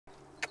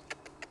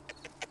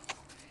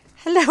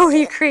Hello,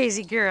 you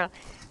crazy girl.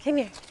 Come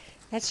here.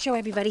 Let's show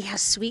everybody how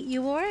sweet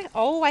you are.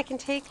 Oh, I can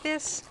take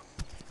this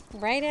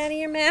right out of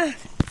your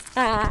mouth.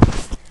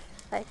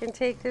 I can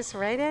take this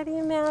right out of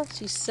your mouth.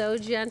 She's so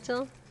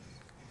gentle.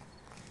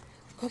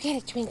 Go get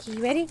it, Twinkie.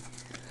 You ready?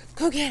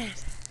 Go get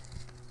it.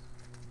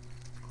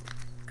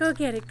 Go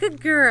get it.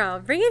 Good girl.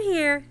 Bring it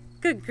here.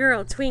 Good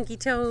girl, Twinkie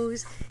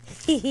Toes.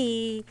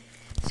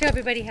 Show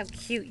everybody how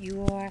cute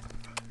you are.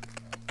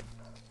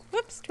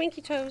 Whoops,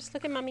 Twinkie Toes.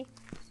 Look at Mommy.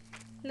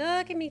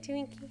 Look at me,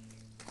 Twinkie.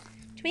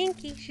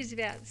 Twinkie, she's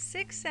about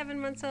 6, 7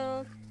 months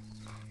old.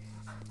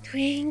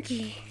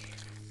 Twinkie.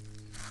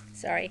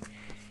 Sorry,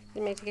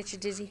 didn't mean to get you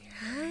dizzy.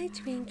 Hi,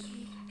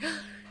 Twinkie.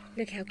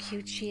 Look how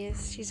cute she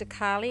is. She's a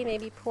collie,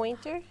 maybe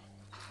pointer.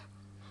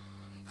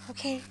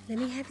 Okay, let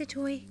me have the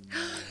toy.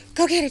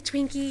 Go get it,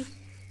 Twinkie.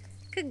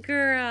 Good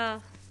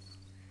girl.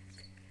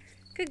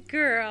 Good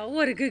girl.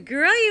 What a good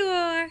girl you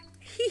are.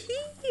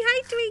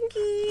 Hi,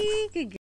 Twinkie. Good girl.